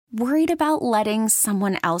Worried about letting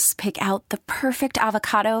someone else pick out the perfect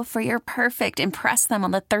avocado for your perfect impress them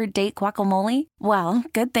on the third date guacamole? Well,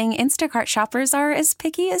 good thing Instacart shoppers are as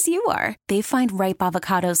picky as you are. They find ripe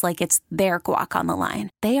avocados like it's their guac on the line.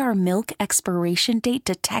 They are milk expiration date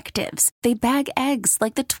detectives. They bag eggs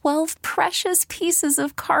like the 12 precious pieces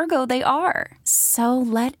of cargo they are. So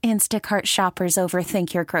let Instacart shoppers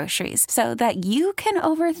overthink your groceries so that you can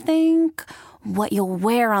overthink what you'll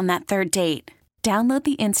wear on that third date. Download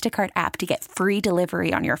the Instacart app to get free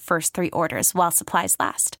delivery on your first 3 orders while supplies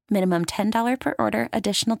last. Minimum $10 per order.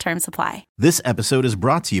 Additional terms apply. This episode is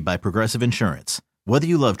brought to you by Progressive Insurance. Whether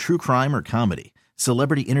you love true crime or comedy,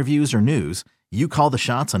 celebrity interviews or news, you call the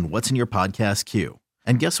shots on what's in your podcast queue.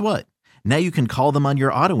 And guess what? Now you can call them on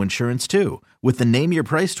your auto insurance too with the Name Your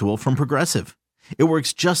Price tool from Progressive. It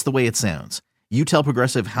works just the way it sounds. You tell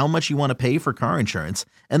Progressive how much you want to pay for car insurance,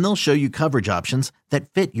 and they'll show you coverage options that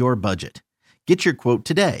fit your budget. Get your quote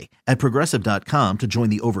today at Progressive.com to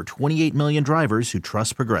join the over 28 million drivers who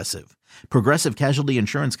trust Progressive. Progressive Casualty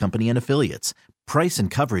Insurance Company and Affiliates. Price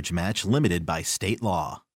and coverage match limited by state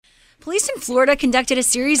law. Police in Florida conducted a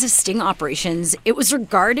series of sting operations. It was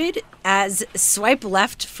regarded as swipe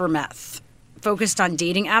left for meth, focused on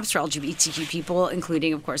dating apps for LGBTQ people,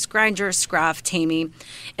 including, of course, Grindr, Scruff, Tammy.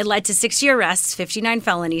 It led to 60 arrests, 59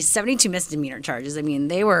 felonies, 72 misdemeanor charges. I mean,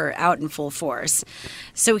 they were out in full force.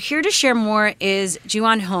 So here to share more is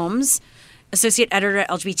Juwan Holmes, associate editor at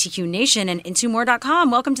LGBTQ Nation and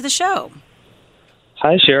IntoMore.com. Welcome to the show.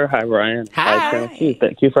 Hi, Cher. Hi, Ryan. Hi. Francie.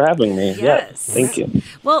 Thank you for having me. Yes. Thank you.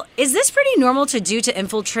 Well, is this pretty normal to do to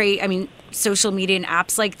infiltrate, social media and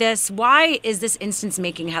apps like this? Why is this instance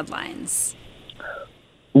making headlines?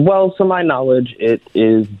 Well, to my knowledge,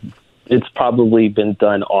 it's probably been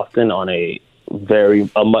done often on a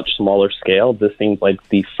much smaller scale. This seems like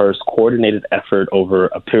the first coordinated effort over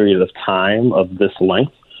a period of time of this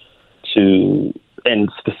length and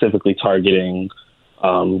specifically targeting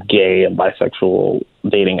gay and bisexual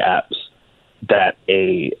dating apps that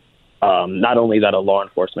not only that a law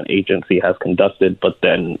enforcement agency has conducted, but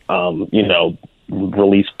then,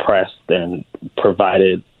 released press and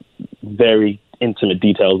provided very intimate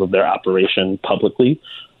details of their operation publicly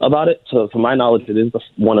about it. So to my knowledge, it is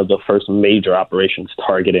one of the first major operations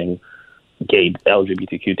targeting gay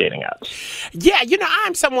LGBTQ dating apps. Yeah,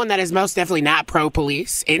 I'm someone that is most definitely not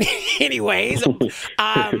pro-police in any ways,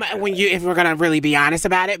 if we're going to really be honest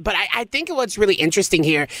about it. But I think what's really interesting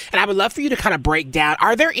here, and I would love for you to kind of break down,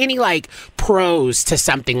 are there any pros to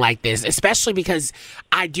something like this? Especially because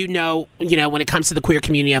I do know, when it comes to the queer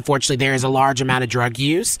community, unfortunately, there is a large amount of drug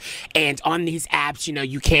use. And on these apps,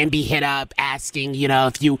 you can be hit up asking,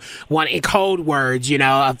 if you want in code words,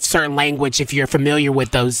 a certain language, if you're familiar with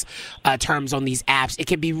those terms on these apps, it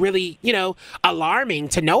can be really, alarming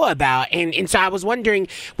to know about. And so I was wondering,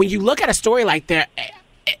 when you look at a story like that,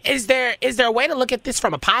 is there a way to look at this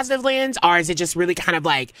from a positive lens, or is it just really kind of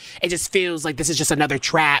it just feels like this is just another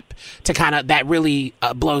trap to kind of that really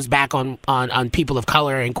blows back on people of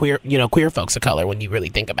color and queer folks of color when you really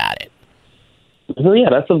think about it? Well, yeah,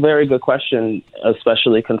 that's a very good question,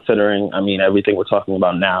 especially considering, everything we're talking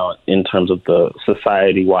about now in terms of the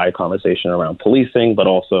society-wide conversation around policing, but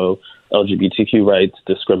also LGBTQ rights,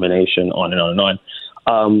 discrimination, on and on and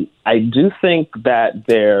on. I do think that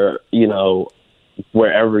there,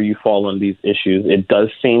 wherever you fall on these issues, it does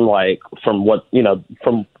seem like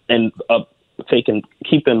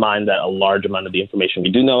keep in mind that a large amount of the information we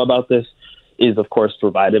do know about this is, of course,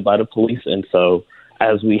 provided by the police. And so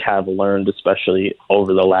as we have learned, especially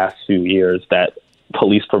over the last few years, that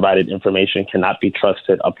police provided information cannot be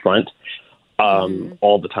trusted up front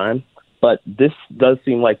all the time. But this does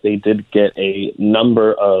seem like they did get a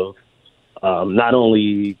number of not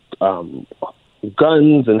only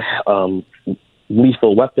guns and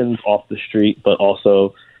lethal weapons off the street, but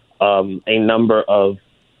also a number of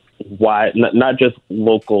not just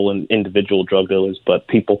local and individual drug dealers, but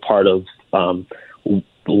people part of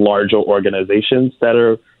larger organizations that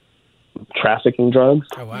are trafficking drugs.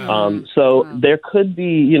 Oh, wow. So there could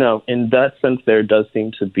be, in that sense, there does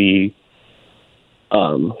seem to be,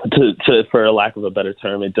 for a lack of a better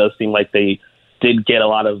term, it does seem like they did get a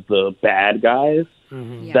lot of the bad guys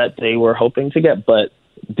that they were hoping to get, but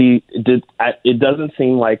it doesn't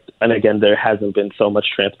seem like, and again, there hasn't been so much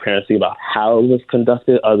transparency about how it was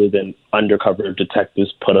conducted, other than undercover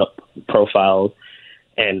detectives put up profiles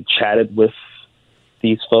and chatted with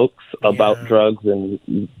these folks about drugs,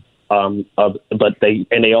 and but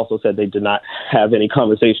they also said they did not have any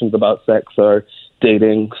conversations about sex or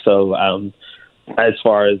dating. So as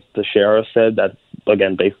far as the sheriff said,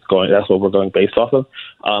 again, that's what we're going based off of.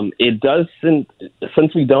 It does,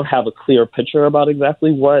 since we don't have a clear picture about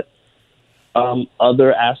exactly what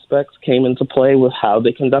other aspects came into play with how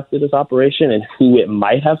they conducted this operation and who it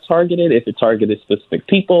might have targeted, if it targeted specific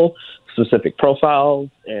people, specific profiles,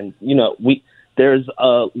 and there's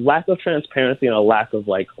a lack of transparency and a lack of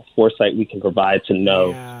foresight we can provide to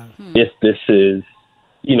know if this is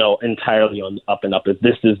entirely on up and up, if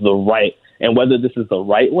this is the right, and whether this is the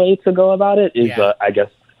right way to go about it is,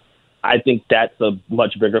 I think that's a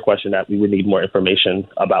much bigger question that we would need more information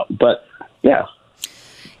about. But yeah.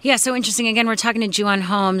 Yeah, so interesting. Again, we're talking to Juwan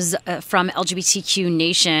Holmes from LGBTQ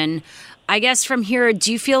Nation. I guess from here,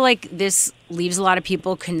 do you feel like this leaves a lot of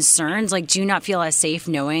people concerned? Like, do you not feel as safe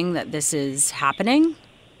knowing that this is happening?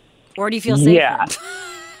 Or do you feel safer? Yeah.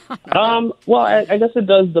 Well, I guess it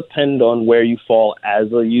does depend on where you fall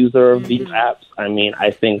as a user of these apps. I mean, I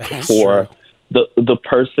think for the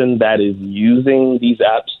person that is using these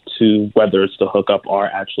apps to, whether it's to hook up or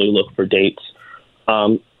actually look for dates,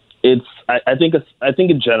 I think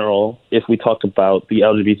in general, if we talk about the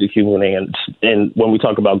LGBTQ community and when we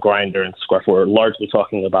talk about Grindr and Scruff, we're largely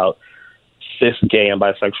talking about cis, gay, and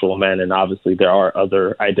bisexual men, and obviously there are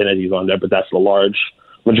other identities on there, but that's the large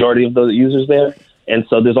majority of the users there. And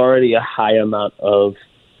so there's already a high amount of,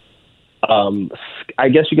 I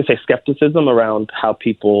guess you could say, skepticism around how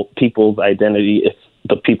people's identity, if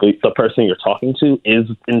the person you're talking to is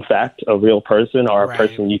in fact a real person or a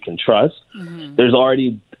person you can trust. Mm-hmm. There's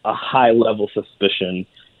already a high level suspicion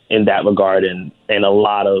in that regard, and a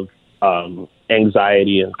lot of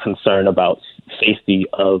anxiety and concern about safety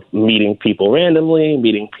of meeting people randomly,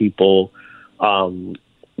 meeting people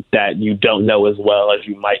that you don't know as well as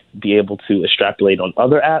you might be able to extrapolate on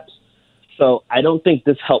other apps. So I don't think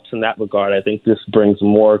this helps in that regard. I think this brings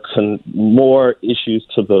more issues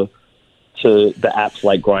to the apps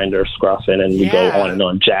like Grindr, Scruff, and we go on and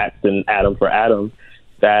on, Jack'd and Adam for Adam,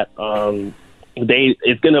 that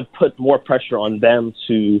it's going to put more pressure on them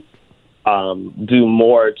to do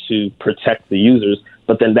more to protect the users.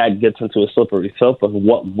 But then that gets into a slippery slope of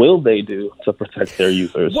what will they do to protect their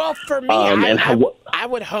users. Well, for me, I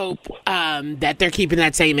would hope that they're keeping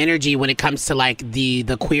that same energy when it comes to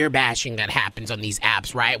the queer bashing that happens on these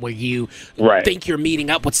apps, right? Where you think you're meeting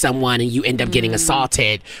up with someone and you end up getting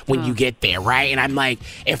assaulted when you get there, right? And I'm like,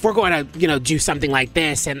 if we're going to do something like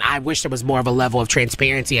this, and I wish there was more of a level of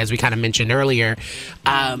transparency, as we kind of mentioned earlier.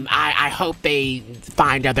 I hope they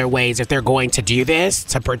find other ways if they're going to do this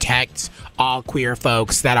to protect all queer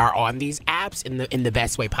folks that are on these apps in the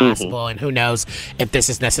best way possible. Mm-hmm. And who knows if this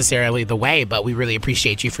is necessarily the way, but we really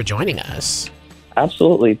appreciate you for joining us.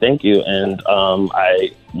 Absolutely. Thank you. And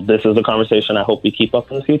this is a conversation I hope we keep up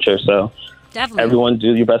in the future. So definitely, everyone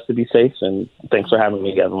do your best to be safe, and thanks for having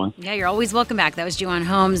me, everyone. Yeah, you're always welcome back. That was Juwan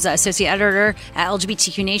Holmes, Associate Editor at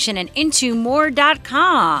LGBTQ Nation and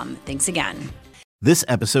IntoMore.com. Thanks again. This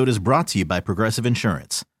episode is brought to you by Progressive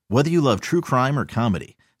Insurance. Whether you love true crime or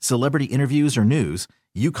comedy, celebrity interviews or news,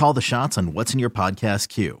 you call the shots on what's in your podcast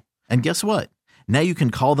queue. And guess what? Now you can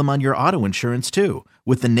call them on your auto insurance too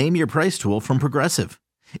with the Name Your Price tool from Progressive.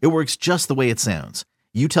 It works just the way it sounds.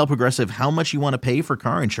 You tell Progressive how much you want to pay for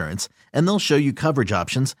car insurance, and they'll show you coverage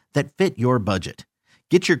options that fit your budget.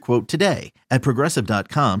 Get your quote today at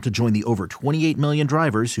Progressive.com to join the over 28 million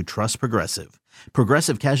drivers who trust Progressive.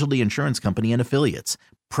 Progressive Casualty Insurance Company and Affiliates.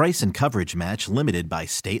 Price and coverage match limited by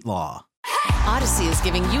state law. Odyssey is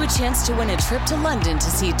giving you a chance to win a trip to London to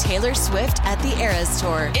see Taylor Swift at the Eras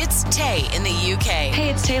Tour. It's Tay in the UK.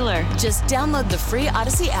 Hey, it's Taylor. Just download the free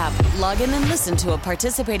Odyssey app, log in and listen to a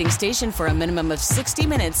participating station for a minimum of 60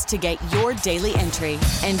 minutes to get your daily entry.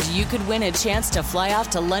 And you could win a chance to fly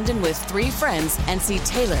off to London with 3 friends and see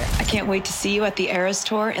Taylor. I can't wait to see you at the Eras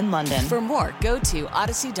Tour in London. For more, go to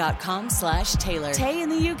odyssey.com/Taylor. Tay in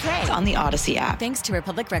the UK. It's on the Odyssey app. Thanks to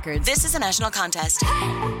Republic Records. This is a national contest.